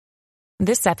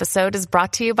This episode is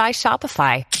brought to you by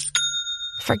Shopify.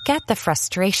 Forget the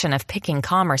frustration of picking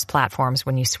commerce platforms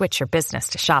when you switch your business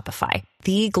to Shopify,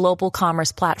 the global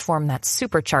commerce platform that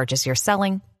supercharges your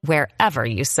selling wherever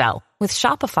you sell. With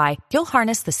Shopify, you'll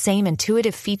harness the same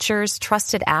intuitive features,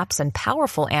 trusted apps, and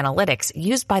powerful analytics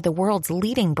used by the world's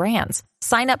leading brands.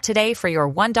 Sign up today for your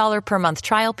 $1 per month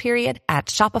trial period at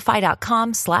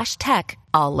shopify.com/tech,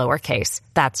 all lowercase.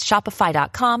 That's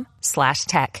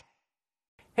shopify.com/tech.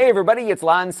 Hey everybody, it's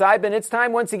Lon Seidman. It's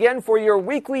time once again for your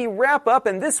weekly wrap-up,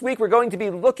 and this week we're going to be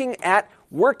looking at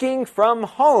working from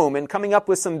home and coming up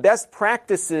with some best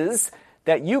practices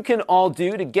that you can all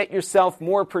do to get yourself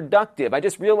more productive. I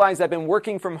just realized I've been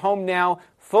working from home now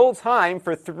full-time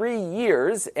for 3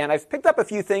 years, and I've picked up a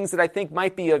few things that I think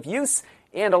might be of use,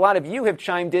 and a lot of you have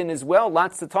chimed in as well.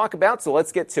 Lots to talk about, so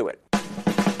let's get to it.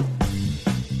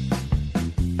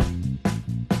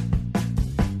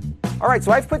 All right,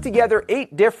 so I've put together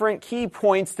 8 different key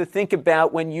points to think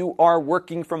about when you are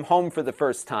working from home for the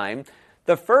first time.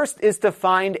 The first is to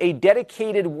find a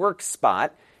dedicated work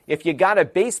spot. If you got a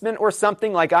basement or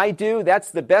something like I do,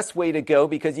 that's the best way to go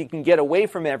because you can get away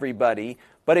from everybody.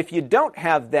 But if you don't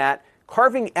have that,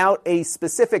 carving out a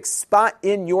specific spot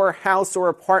in your house or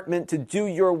apartment to do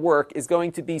your work is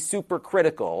going to be super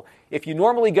critical. If you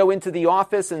normally go into the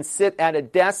office and sit at a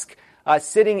desk,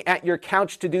 sitting at your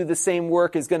couch to do the same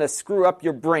work is going to screw up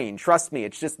your brain. Trust me,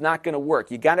 it's just not going to work.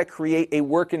 You got to create a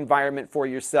work environment for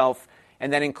yourself,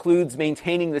 and that includes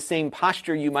maintaining the same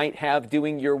posture you might have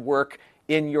doing your work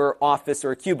in your office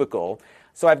or cubicle.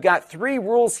 So I've got 3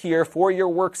 rules here for your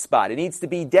work spot. It needs to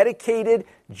be dedicated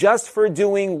just for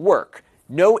doing work.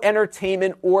 No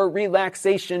entertainment or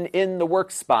relaxation in the work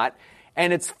spot.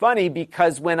 And it's funny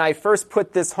because when I first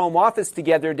put this home office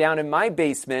together down in my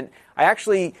basement, I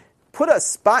actually put a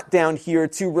spot down here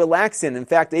to relax in. In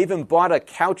fact, I even bought a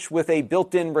couch with a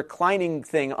built-in reclining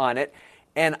thing on it,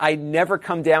 and I never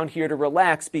come down here to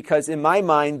relax because in my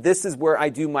mind, this is where I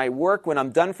do my work. When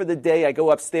I'm done for the day, I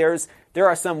go upstairs. There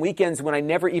are some weekends when I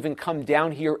never even come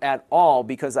down here at all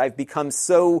because I've become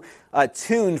so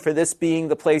tuned for this being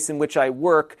the place in which I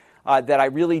work that I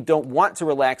really don't want to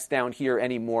relax down here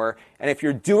anymore. And if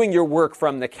you're doing your work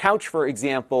from the couch, for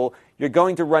example, you're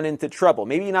going to run into trouble.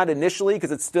 Maybe not initially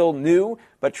because it's still new,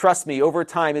 but trust me, over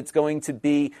time it's going to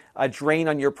be a drain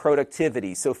on your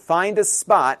productivity. So find a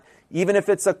spot, even if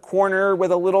it's a corner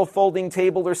with a little folding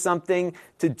table or something,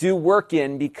 to do work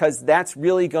in because that's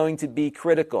really going to be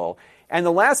critical. And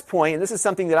the last point, and this is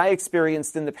something that I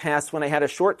experienced in the past when I had a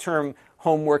short-term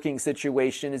home working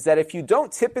situation, is that if you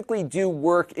don't typically do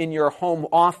work in your home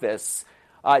office,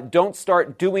 don't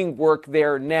start doing work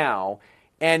there now.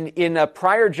 And in a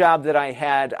prior job that I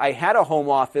had a home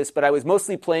office, but I was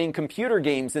mostly playing computer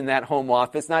games in that home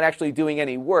office, not actually doing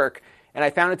any work. And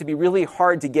I found it to be really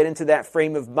hard to get into that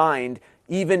frame of mind,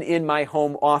 even in my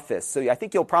home office. So I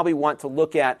think you'll probably want to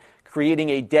look at creating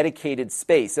a dedicated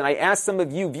space. And I asked some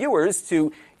of you viewers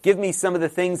to give me some of the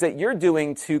things that you're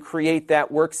doing to create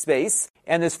that workspace.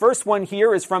 And this first one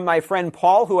here is from my friend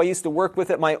Paul, who I used to work with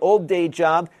at my old day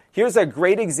job. Here's a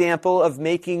great example of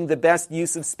making the best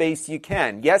use of space you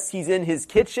can. Yes, he's in his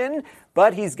kitchen,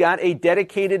 but he's got a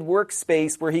dedicated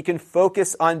workspace where he can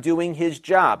focus on doing his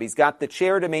job. He's got the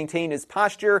chair to maintain his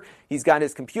posture. He's got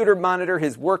his computer monitor,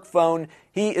 his work phone.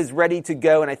 He is ready to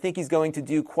go, and I think he's going to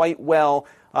do quite well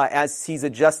as he's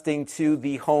adjusting to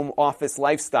the home office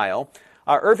lifestyle.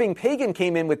 Irving Pagan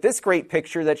came in with this great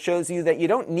picture that shows you that you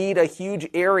don't need a huge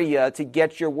area to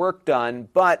get your work done,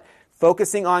 but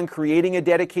focusing on creating a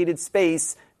dedicated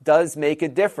space does make a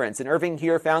difference. And Irving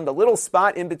here found a little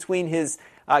spot in between his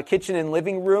kitchen and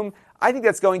living room. I think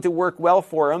that's going to work well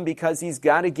for him because he's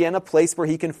got, again, a place where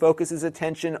he can focus his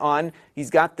attention on. He's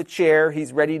got the chair.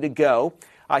 He's ready to go.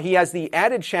 He has the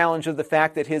added challenge of the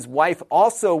fact that his wife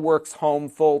also works home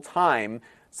full time.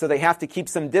 So they have to keep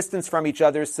some distance from each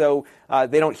other so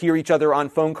they don't hear each other on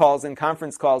phone calls and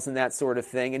conference calls and that sort of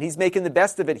thing. And he's making the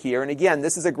best of it here. And again,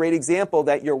 this is a great example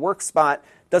that your work spot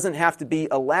doesn't have to be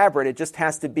elaborate. It just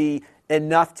has to be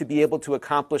enough to be able to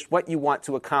accomplish what you want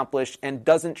to accomplish and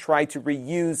doesn't try to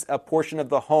reuse a portion of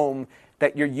the home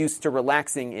that you're used to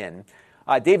relaxing in.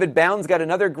 David Bounds got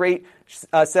another great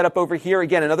setup over here.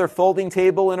 Again, another folding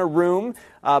table in a room,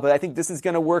 but I think this is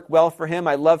going to work well for him.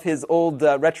 I love his old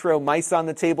retro mice on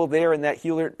the table there and that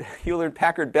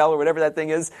Hewlett-Packard Bell or whatever that thing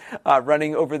is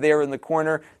running over there in the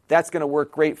corner. That's going to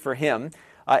work great for him.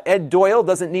 Ed Doyle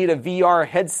doesn't need a VR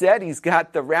headset. He's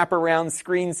got the wraparound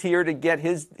screens here to get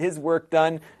his work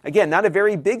done. Again, not a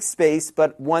very big space,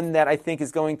 but one that I think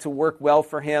is going to work well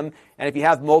for him. And if you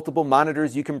have multiple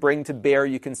monitors you can bring to bear,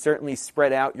 you can certainly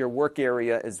spread out your work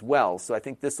area as well. So I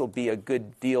think this will be a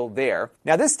good deal there.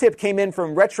 Now, this tip came in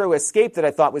from Retro Escape that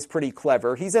I thought was pretty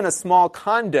clever. He's in a small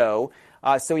condo,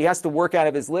 so he has to work out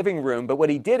of his living room. But what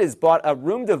he did is bought a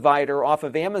room divider off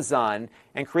of Amazon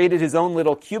and created his own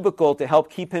little cubicle to help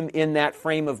keep him in that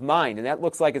frame of mind. And that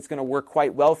looks like it's going to work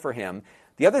quite well for him.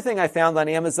 The other thing I found on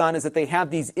Amazon is that they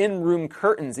have these in-room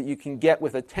curtains that you can get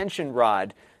with a tension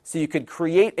rod. So you could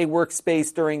create a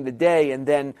workspace during the day and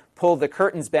then pull the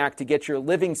curtains back to get your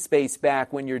living space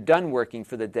back when you're done working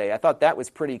for the day. I thought that was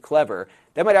pretty clever.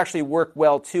 That might actually work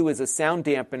well, too, as a sound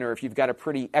dampener if you've got a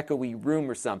pretty echoey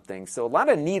room or something. So a lot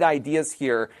of neat ideas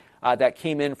here that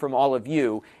came in from all of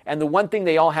you. And the one thing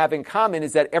they all have in common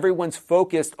is that everyone's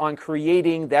focused on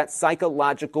creating that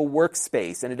psychological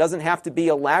workspace. And it doesn't have to be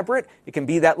elaborate. It can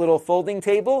be that little folding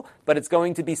table, but it's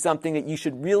going to be something that you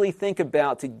should really think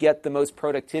about to get the most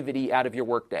productivity out of your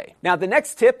workday. Now, the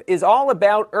next tip is all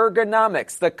about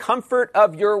ergonomics, the comfort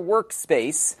of your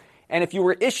workspace. And if you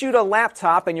were issued a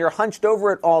laptop and you're hunched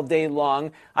over it all day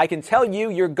long, I can tell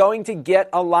you you're going to get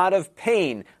a lot of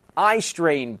pain. Eye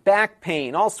strain, back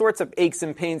pain, all sorts of aches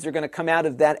and pains are going to come out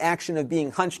of that action of being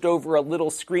hunched over a little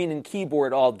screen and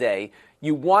keyboard all day.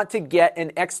 You want to get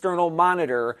an external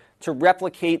monitor to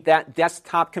replicate that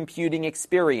desktop computing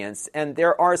experience. And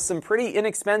there are some pretty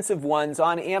inexpensive ones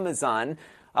on Amazon.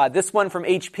 This one from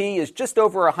HP is just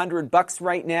over $100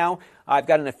 right now. I've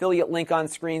got an affiliate link on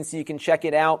screen so you can check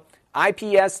it out.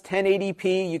 IPS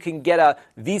 1080p, you can get a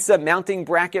VESA mounting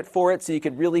bracket for it so you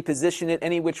can really position it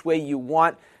any which way you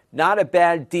want. Not a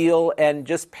bad deal, and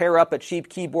just pair up a cheap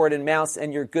keyboard and mouse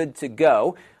and you're good to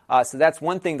go. So that's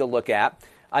one thing to look at.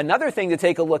 Another thing to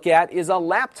take a look at is a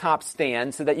laptop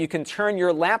stand so that you can turn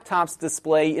your laptop's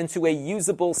display into a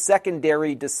usable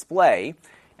secondary display.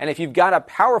 And if you've got a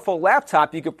powerful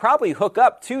laptop, you could probably hook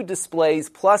up 2 displays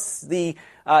plus the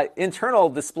internal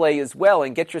display as well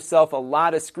and get yourself a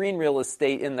lot of screen real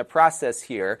estate in the process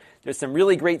here. There's some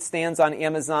really great stands on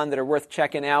Amazon that are worth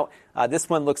checking out. This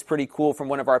one looks pretty cool from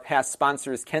one of our past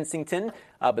sponsors, Kensington,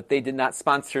 but they did not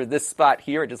sponsor this spot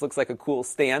here. It just looks like a cool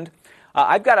stand.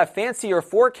 I've got a fancier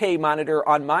 4K monitor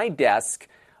on my desk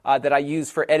that I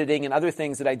use for editing and other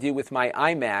things that I do with my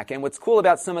iMac. And what's cool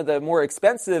about some of the more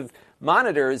expensive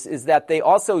monitors is that they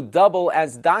also double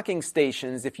as docking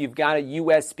stations if you've got a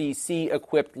USB-C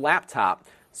equipped laptop.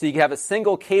 So you can have a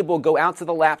single cable go out to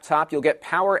the laptop, you'll get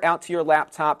power out to your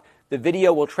laptop, the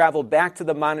video will travel back to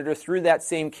the monitor through that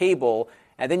same cable,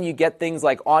 and then you get things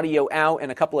like audio out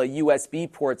and a couple of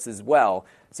USB ports as well.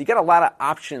 So you get a lot of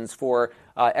options for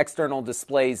external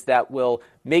displays that will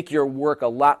make your work a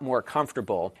lot more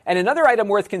comfortable. And another item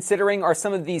worth considering are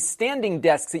some of these standing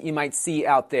desks that you might see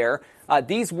out there.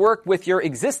 These work with your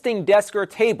existing desk or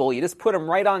table. You just put them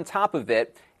right on top of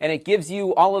it, and it gives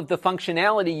you all of the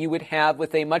functionality you would have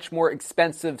with a much more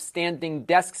expensive standing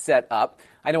desk setup.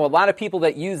 I know a lot of people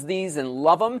that use these and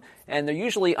love them, and they're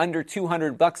usually under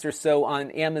 $200 or so on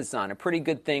Amazon. A pretty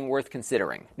good thing worth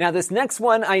considering. Now, this next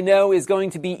one I know is going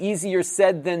to be easier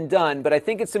said than done, but I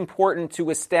think it's important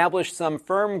to establish some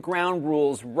firm ground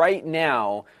rules right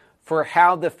now for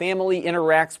how the family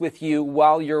interacts with you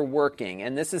while you're working.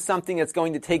 And this is something that's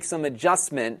going to take some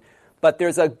adjustment, but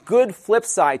there's a good flip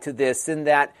side to this in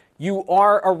that you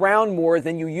are around more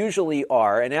than you usually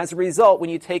are. And as a result,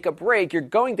 when you take a break, you're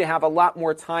going to have a lot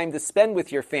more time to spend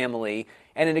with your family.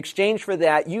 And in exchange for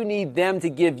that, you need them to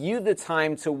give you the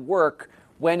time to work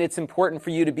when it's important for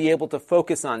you to be able to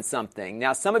focus on something.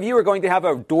 Now, some of you are going to have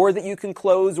a door that you can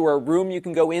close or a room you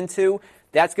can go into.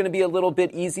 That's going to be a little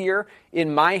bit easier.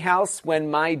 In my house, when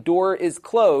my door is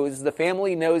closed, the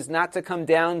family knows not to come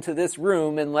down to this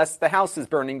room unless the house is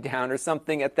burning down or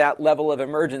something at that level of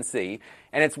emergency.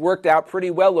 And it's worked out pretty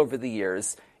well over the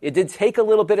years. It did take a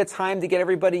little bit of time to get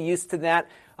everybody used to that.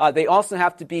 They also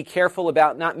have to be careful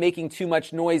about not making too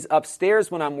much noise upstairs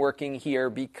when I'm working here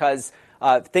because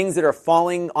things that are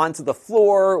falling onto the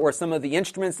floor or some of the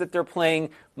instruments that they're playing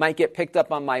might get picked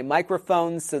up on my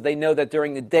microphones, so they know that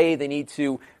during the day they need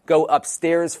to go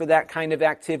upstairs for that kind of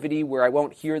activity where I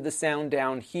won't hear the sound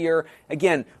down here.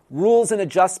 Again, rules and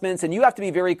adjustments, and you have to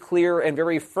be very clear and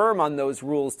very firm on those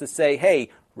rules to say, hey,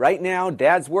 right now,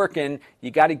 Dad's working, you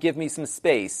got to give me some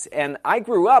space. And I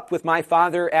grew up with my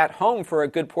father at home for a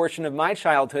good portion of my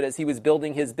childhood as he was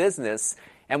building his business.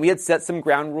 And we had set some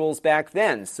ground rules back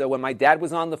then. So when my dad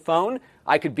was on the phone,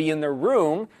 I could be in the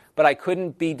room, but I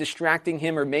couldn't be distracting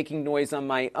him or making noise on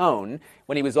my own.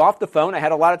 When he was off the phone, I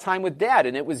had a lot of time with Dad,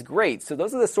 and it was great. So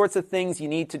those are the sorts of things you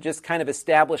need to just kind of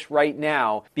establish right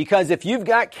now, because if you've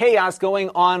got chaos going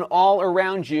on all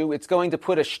around you, it's going to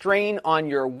put a strain on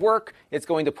your work, it's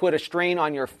going to put a strain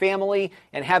on your family,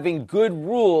 and having good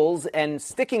rules and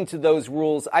sticking to those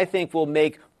rules, I think, will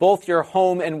make both your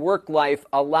home and work life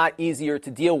a lot easier to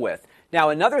deal with. Now,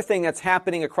 another thing that's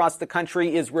happening across the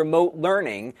country is remote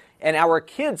learning, and our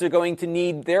kids are going to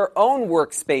need their own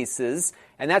workspaces,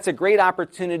 and that's a great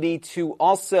opportunity to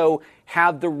also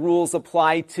have the rules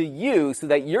apply to you so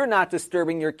that you're not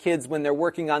disturbing your kids when they're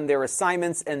working on their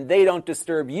assignments and they don't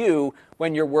disturb you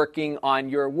when you're working on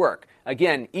your work.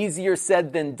 Again, easier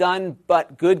said than done,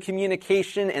 but good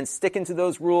communication and sticking to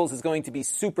those rules is going to be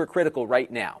super critical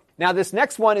right now. Now, this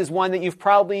next one is one that you've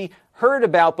probably heard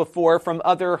about before from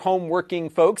other home working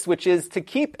folks, which is to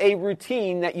keep a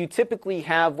routine that you typically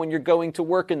have when you're going to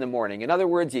work in the morning. In other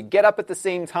words, you get up at the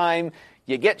same time,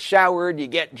 you get showered, you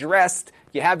get dressed,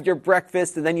 you have your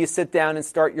breakfast, and then you sit down and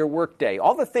start your workday.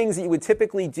 All the things that you would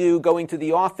typically do going to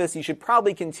the office, you should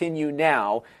probably continue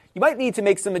now. You might need to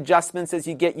make some adjustments as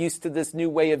you get used to this new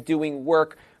way of doing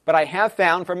work, but I have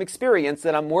found from experience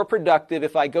that I'm more productive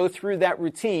if I go through that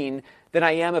routine than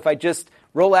I am if I just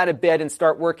roll out of bed and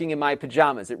start working in my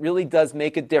pajamas. It really does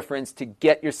make a difference to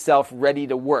get yourself ready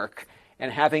to work,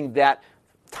 and having that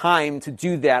time to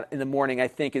do that in the morning, I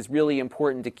think, is really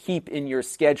important to keep in your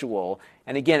schedule.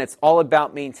 And again, it's all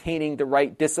about maintaining the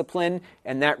right discipline,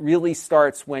 and that really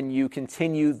starts when you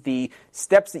continue the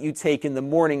steps that you take in the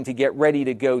morning to get ready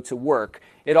to go to work.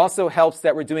 It also helps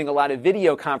that we're doing a lot of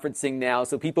video conferencing now,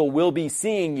 so people will be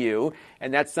seeing you,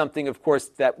 and that's something, of course,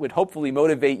 that would hopefully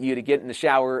motivate you to get in the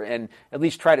shower and at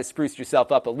least try to spruce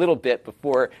yourself up a little bit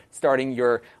before starting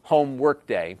your home work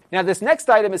day. Now, this next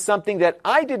item is something that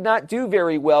I did not do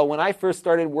very well when I first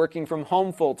started working from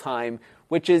home full-time,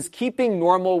 which is keeping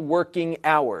normal working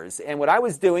hours. And what I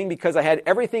was doing, because I had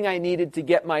everything I needed to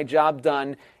get my job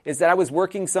done, is that I was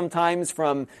working sometimes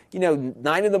from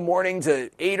 9 in the morning to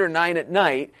 8 or 9 at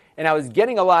night, and I was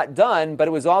getting a lot done, but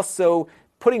it was also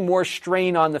putting more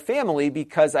strain on the family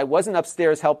because I wasn't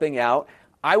upstairs helping out.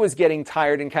 I was getting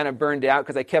tired and kind of burned out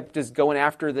because I kept just going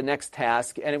after the next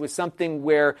task, and it was something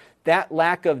where that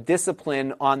lack of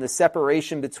discipline on the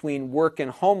separation between work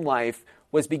and home life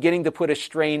was beginning to put a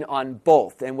strain on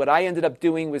both. And what I ended up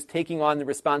doing was taking on the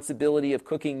responsibility of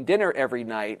cooking dinner every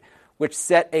night, which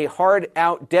set a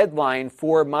hard-out deadline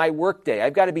for my workday.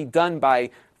 I've got to be done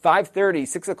by 5:30,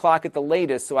 6 o'clock at the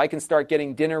latest, so I can start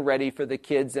getting dinner ready for the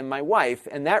kids and my wife.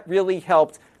 And that really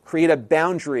helped create a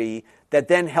boundary that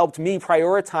then helped me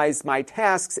prioritize my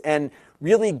tasks and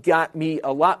really got me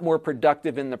a lot more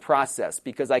productive in the process,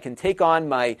 because I can take on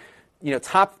my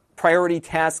top priority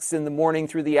tasks in the morning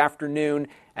through the afternoon,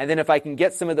 and then if I can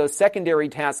get some of those secondary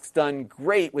tasks done,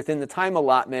 great, within the time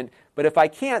allotment, but if I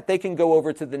can't, they can go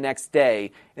over to the next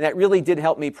day, and that really did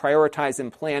help me prioritize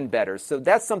and plan better. So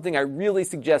that's something I really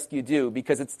suggest you do,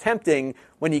 because it's tempting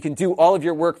when you can do all of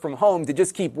your work from home to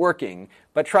just keep working,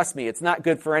 but trust me, it's not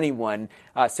good for anyone,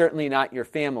 certainly not your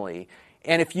family.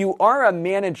 And if you are a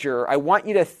manager, I want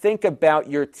you to think about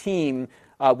your team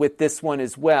with this one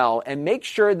as well, and make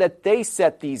sure that they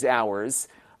set these hours,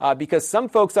 because some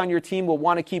folks on your team will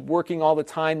want to keep working all the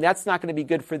time. That's not going to be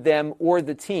good for them or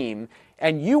the team.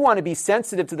 And you want to be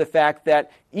sensitive to the fact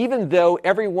that even though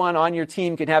everyone on your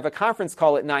team can have a conference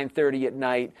call at 9:30 at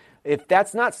night, if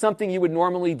that's not something you would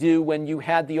normally do when you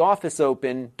had the office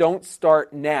open, don't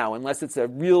start now unless it's a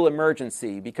real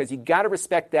emergency, because you got to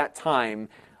respect that time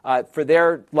for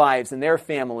their lives and their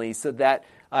families so that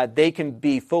they can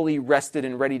be fully rested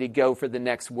and ready to go for the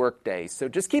next workday. So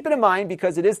just keep it in mind,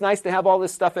 because it is nice to have all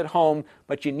this stuff at home,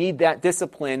 but you need that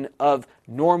discipline of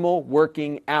normal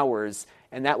working hours,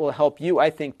 and that will help you,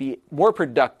 I think, be more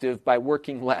productive by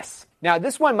working less. Now,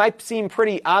 this one might seem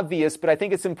pretty obvious, but I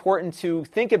think it's important to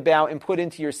think about and put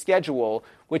into your schedule,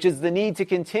 which is the need to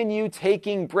continue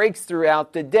taking breaks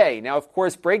throughout the day. Now, of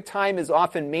course, break time is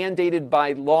often mandated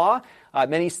by law.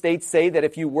 Many states say that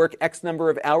if you work X number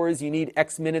of hours, you need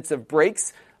X minutes of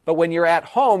breaks. But when you're at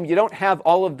home, you don't have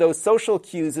all of those social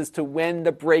cues as to when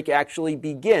the break actually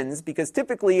begins, because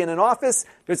typically in an office,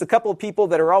 there's a couple of people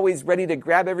that are always ready to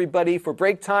grab everybody for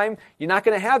break time. You're not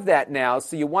going to have that now,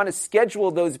 so you want to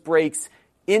schedule those breaks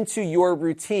into your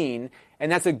routine.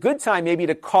 And that's a good time maybe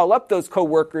to call up those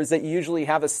coworkers that you usually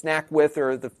have a snack with,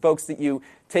 or the folks that you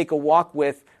take a walk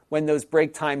with when those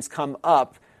break times come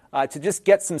up, to just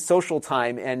get some social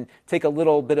time and take a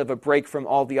little bit of a break from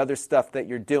all the other stuff that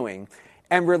you're doing.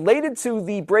 And related to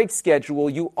the break schedule,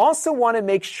 you also want to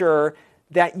make sure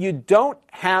that you don't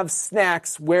have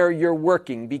snacks where you're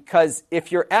working, because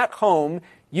if you're at home,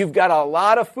 you've got a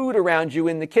lot of food around you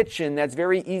in the kitchen that's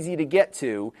very easy to get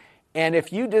to. And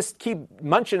if you just keep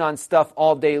munching on stuff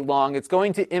all day long, it's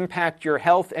going to impact your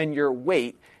health and your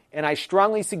weight. And I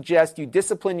strongly suggest you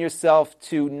discipline yourself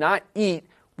to not eat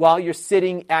while you're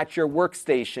sitting at your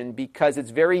workstation, because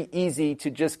it's very easy to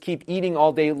just keep eating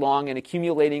all day long and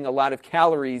accumulating a lot of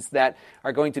calories that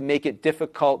are going to make it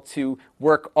difficult to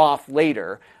work off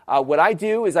later. What I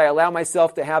do is I allow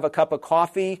myself to have a cup of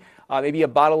coffee, maybe a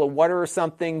bottle of water or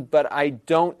something, but I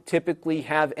don't typically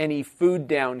have any food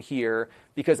down here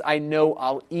because I know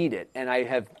I'll eat it. And I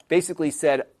have basically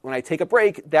said when I take a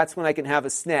break, that's when I can have a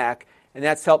snack. And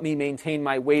that's helped me maintain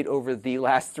my weight over the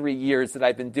last 3 years that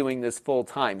I've been doing this full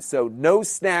time. So no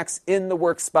snacks in the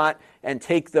work spot, and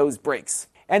take those breaks.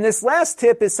 And this last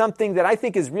tip is something that I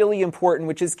think is really important,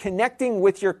 which is connecting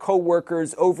with your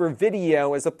coworkers over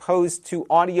video as opposed to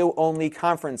audio-only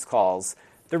conference calls.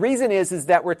 The reason is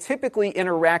that we're typically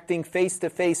interacting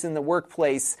face-to-face in the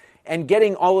workplace and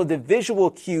getting all of the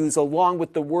visual cues along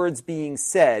with the words being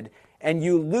said. And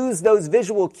you lose those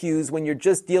visual cues when you're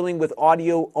just dealing with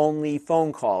audio-only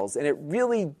phone calls. And it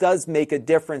really does make a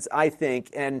difference, I think.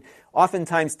 And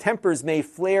oftentimes tempers may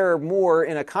flare more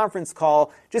in a conference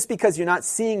call just because you're not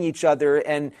seeing each other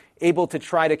and able to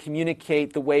try to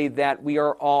communicate the way that we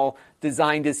are all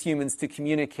designed as humans to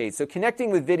communicate. So connecting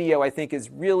with video, I think,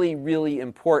 is really, really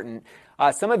important.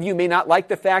 Some of you may not like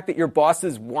the fact that your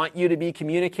bosses want you to be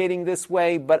communicating this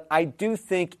way, but I do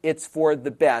think it's for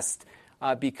the best.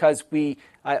 Because we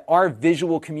are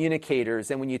visual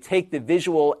communicators, and when you take the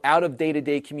visual out of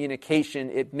day-to-day communication,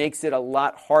 it makes it a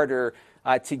lot harder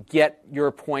to get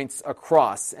your points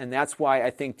across, and that's why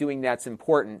I think doing that's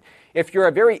important. If you're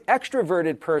a very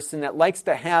extroverted person that likes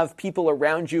to have people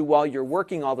around you while you're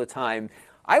working all the time,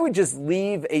 I would just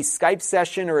leave a Skype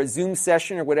session or a Zoom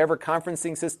session or whatever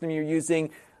conferencing system you're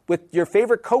using with your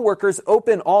favorite coworkers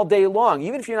open all day long.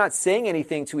 Even if you're not saying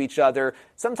anything to each other,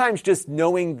 sometimes just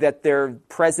knowing that they're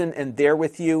present and there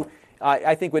with you,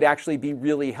 I think would actually be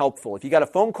really helpful. If you got a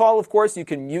phone call, of course, you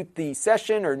can mute the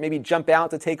session or maybe jump out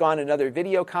to take on another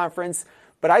video conference.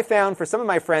 But I found for some of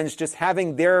my friends, just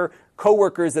having their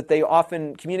coworkers that they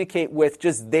often communicate with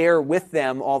just there with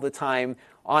them all the time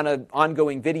on an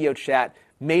ongoing video chat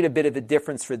made a bit of a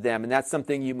difference for them, and that's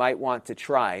something you might want to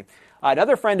try.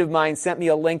 Another friend of mine sent me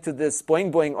a link to this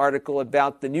Boing Boing article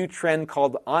about the new trend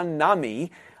called Annami,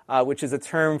 which is a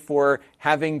term for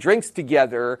having drinks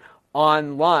together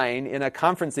online in a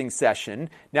conferencing session.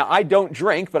 Now, I don't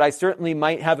drink, but I certainly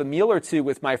might have a meal or two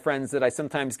with my friends that I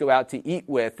sometimes go out to eat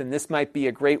with, and this might be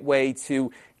a great way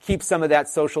to keep some of that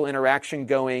social interaction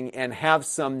going and have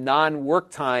some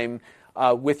non-work time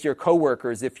with your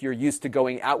coworkers if you're used to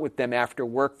going out with them after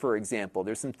work, for example.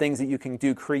 There's some things that you can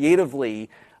do creatively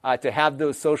to have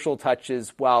those social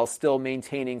touches while still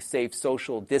maintaining safe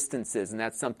social distances, and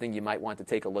that's something you might want to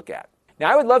take a look at.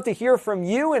 Now, I would love to hear from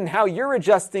you and how you're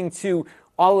adjusting to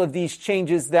all of these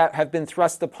changes that have been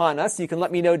thrust upon us. You can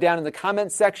let me know down in the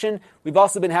comments section. We've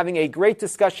also been having a great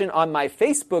discussion on my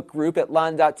Facebook group at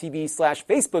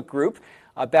lon.tv/Facebook group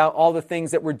about all the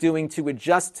things that we're doing to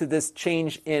adjust to this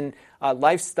change in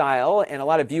lifestyle, and a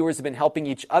lot of viewers have been helping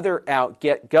each other out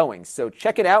get going. So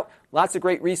check it out. Lots of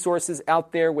great resources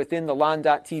out there within the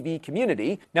Lon.TV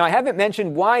community. Now, I haven't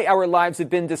mentioned why our lives have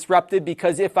been disrupted,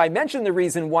 because if I mention the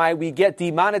reason why, we get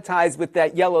demonetized with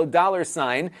that yellow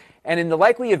 $sign. And in the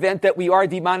likely event that we are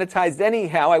demonetized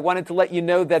anyhow, I wanted to let you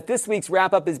know that this week's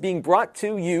wrap-up is being brought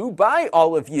to you by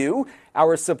all of you,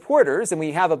 our supporters. And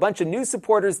we have a bunch of new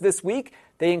supporters this week.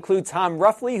 They include Tom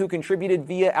Ruffley, who contributed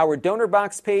via our donor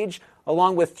box page,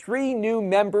 along with 3 new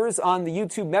members on the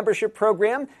YouTube membership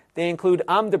program. They include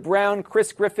Amda Brown,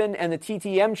 Chris Griffin, and the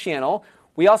TTM channel.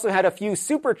 We also had a few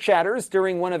super chatters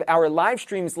during one of our live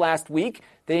streams last week.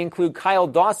 They include Kyle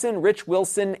Dawson, Rich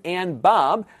Wilson, and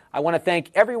Bob. I want to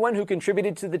thank everyone who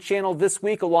contributed to the channel this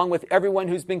week, along with everyone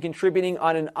who's been contributing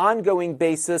on an ongoing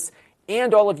basis,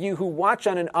 and all of you who watch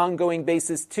on an ongoing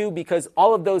basis too, because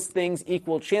all of those things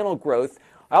equal channel growth.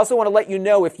 I also want to let you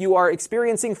know, if you are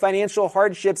experiencing financial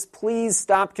hardships, please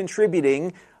stop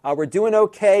contributing. We're doing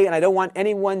okay, and I don't want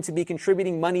anyone to be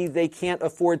contributing money they can't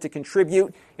afford to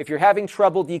contribute. If you're having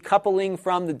trouble decoupling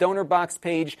from the donor box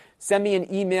page, send me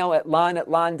an email at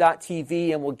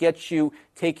lon@lon.tv, and we'll get you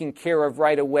taken care of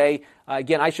right away.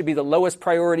 Again, I should be the lowest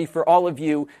priority for all of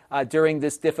you during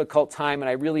this difficult time, and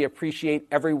I really appreciate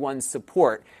everyone's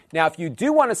support. Now, if you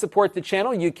do want to support the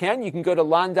channel, you can. You can go to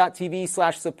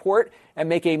lon.tv/support and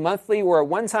make a monthly or a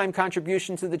one-time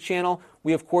contribution to the channel.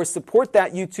 We, of course, support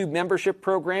that YouTube membership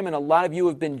program, and a lot of you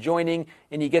have been joining,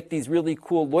 and you get these really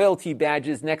cool loyalty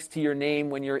badges next to your name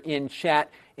when you're in chat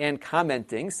and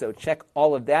commenting, so check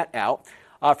all of that out.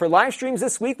 For live streams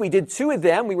this week, we did 2 of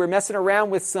them. We were messing around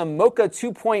with some Mocha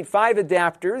 2.5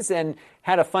 adapters and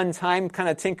had a fun time kind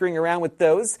of tinkering around with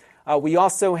those. We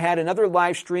also had another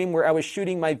live stream where I was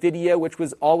shooting my video, which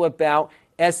was all about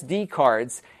SD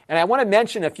cards. And I want to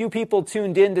mention, a few people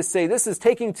tuned in to say, this is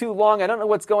taking too long, I don't know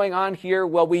what's going on here.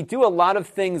 Well, we do a lot of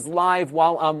things live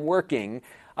while I'm working.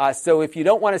 So if you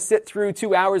don't want to sit through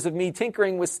 2 hours of me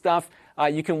tinkering with stuff,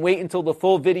 you can wait until the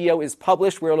full video is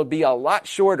published, where it'll be a lot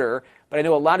shorter. But I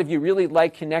know a lot of you really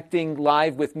like connecting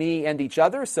live with me and each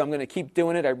other, so I'm going to keep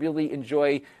doing it. I really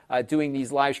enjoy doing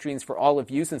these live streams for all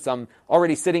of you, since I'm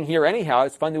already sitting here anyhow.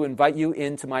 It's fun to invite you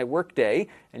into my work day,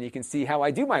 and you can see how I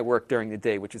do my work during the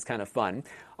day, which is kind of fun.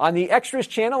 On the Extras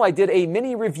channel, I did a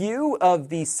mini review of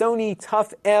the Sony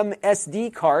TUF-M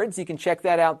SD cards. You can check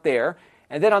that out there.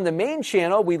 And then on the main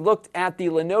channel, we looked at the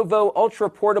Lenovo Ultra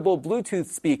Portable Bluetooth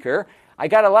speaker. I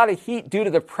got a lot of heat due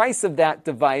to the price of that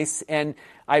device, and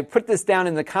I put this down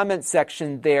in the comment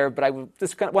section there, but I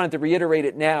just kind of wanted to reiterate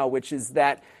it now, which is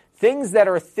that things that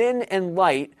are thin and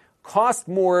light cost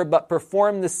more but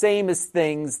perform the same as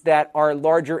things that are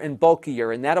larger and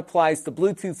bulkier, and that applies to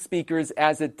Bluetooth speakers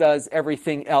as it does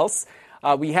everything else.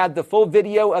 We had the full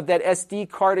video of that SD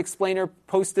card explainer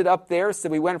posted up there, so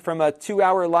we went from a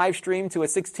 2-hour live stream to a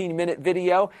 16-minute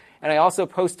video, and I also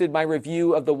posted my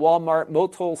review of the Walmart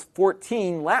Motul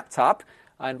 14 laptop.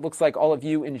 It looks like all of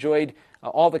you enjoyed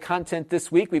all the content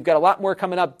this week. We've got a lot more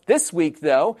coming up this week,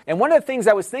 though. And one of the things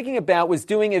I was thinking about was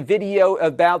doing a video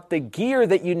about the gear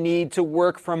that you need to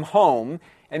work from home,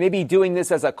 and maybe doing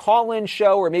this as a call-in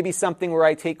show, or maybe something where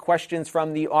I take questions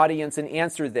from the audience and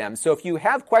answer them. So if you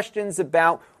have questions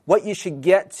about what you should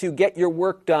get to get your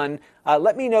work done,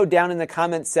 let me know down in the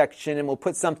comment section and we'll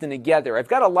put something together. I've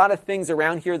got a lot of things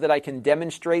around here that I can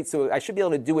demonstrate, so I should be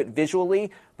able to do it visually,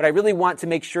 but I really want to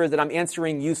make sure that I'm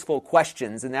answering useful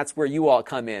questions, and that's where you all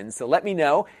come in. So let me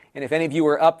know, and if any of you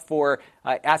are up for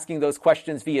asking those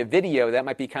questions via video, that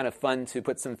might be kind of fun to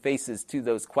put some faces to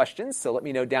those questions, so let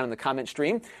me know down in the comment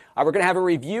stream. We're going to have a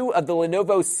review of the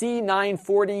Lenovo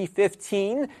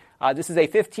C940-15. This is a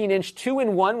 15-inch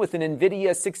 2-in-1 with an NVIDIA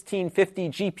 1650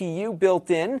 GPU built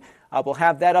in. We'll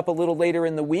have that up a little later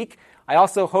in the week. I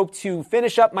also hope to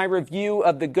finish up my review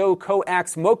of the Go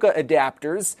Coax Mocha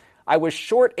adapters. I was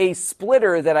short a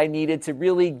splitter that I needed to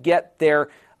really get their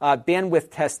bandwidth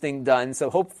testing done,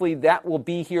 so hopefully that will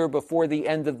be here before the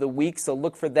end of the week, so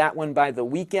look for that one by the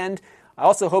weekend. I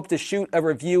also hope to shoot a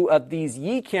review of these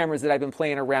Yi cameras that I've been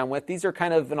playing around with. These are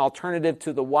kind of an alternative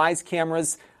to the Wyze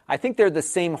cameras. I think they're the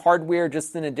same hardware,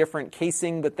 just in a different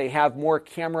casing, but they have more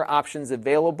camera options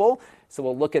available, so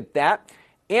we'll look at that.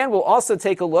 And we'll also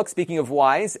take a look, speaking of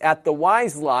Wyze, at the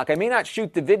Wyze Lock. I may not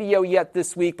shoot the video yet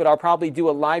this week, but I'll probably do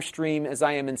a live stream as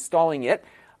I am installing it.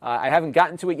 I haven't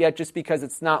gotten to it yet just because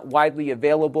it's not widely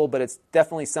available, but it's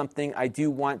definitely something I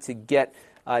do want to get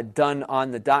done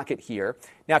on the docket here.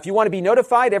 Now, if you want to be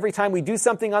notified every time we do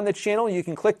something on the channel, you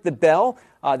can click the bell.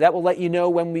 That will let you know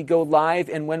when we go live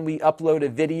and when we upload a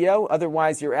video.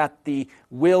 Otherwise, you're at the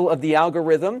will of the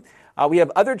algorithm. We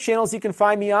have other channels you can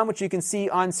find me on, which you can see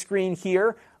on screen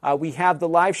here. We have the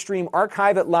live stream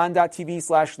archive at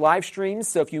lon.tv/livestreams.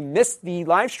 So if you missed the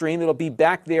live stream, it'll be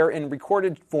back there in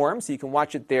recorded form, so you can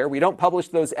watch it there. We don't publish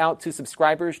those out to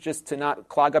subscribers just to not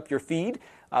clog up your feed,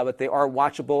 but they are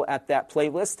watchable at that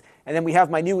playlist. And then we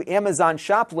have my new Amazon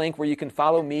shop link where you can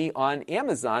follow me on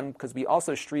Amazon, because we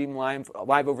also stream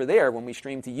live over there when we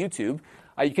stream to YouTube.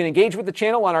 You can engage with the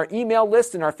channel on our email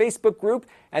list and our Facebook group.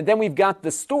 And then we've got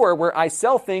the store where I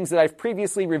sell things that I've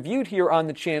previously reviewed here on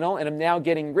the channel and am now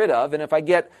getting rid of. And if I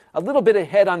get a little bit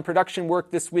ahead on production work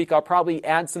this week, I'll probably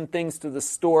add some things to the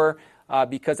store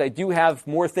because I do have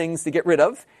more things to get rid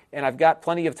of. And I've got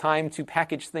plenty of time to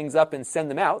package things up and send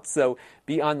them out, so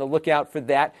be on the lookout for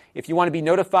that. If you want to be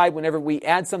notified whenever we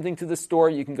add something to the store,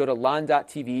 you can go to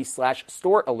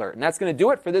lon.tv/store alert. And that's going to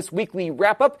do it for this weekly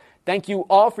wrap-up. Thank you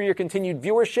all for your continued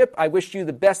viewership. I wish you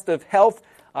the best of health.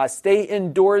 Stay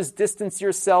indoors, distance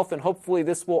yourself, and hopefully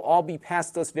this will all be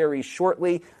past us very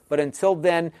shortly. But until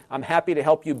then, I'm happy to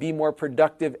help you be more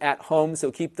productive at home,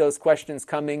 so keep those questions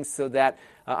coming so that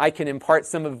I can impart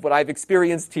some of what I've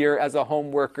experienced here as a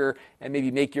home worker and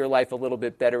maybe make your life a little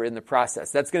bit better in the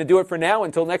process. That's going to do it for now.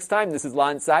 Until next time, this is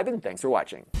Lon Seidman. Thanks for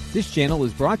watching. This channel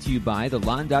is brought to you by the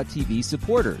Lon.TV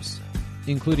supporters,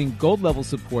 including gold-level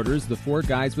supporters, the Four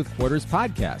Guys with Quarters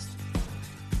podcast,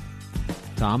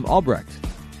 Tom Albrecht,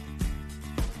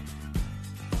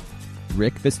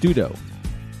 Rick Vestudo,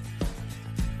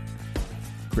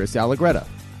 Chris Allegretta,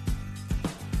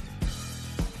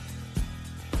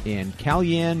 and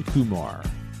Kalyan Kumar.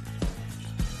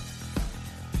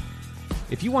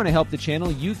 If you want to help the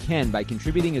channel, you can by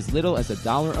contributing as little as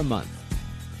 $1 a month.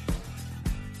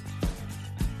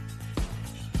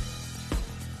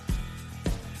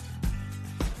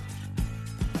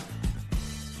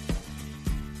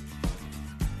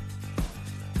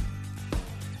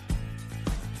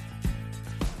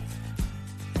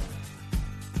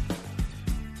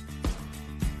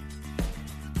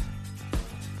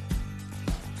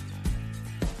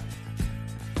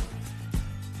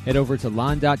 Head over to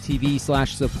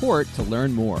lon.tv/support to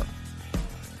learn more.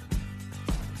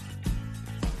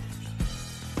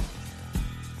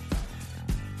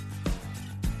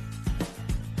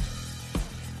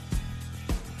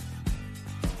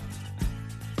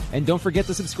 And don't forget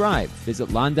to subscribe.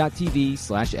 Visit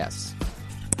lon.tv/s.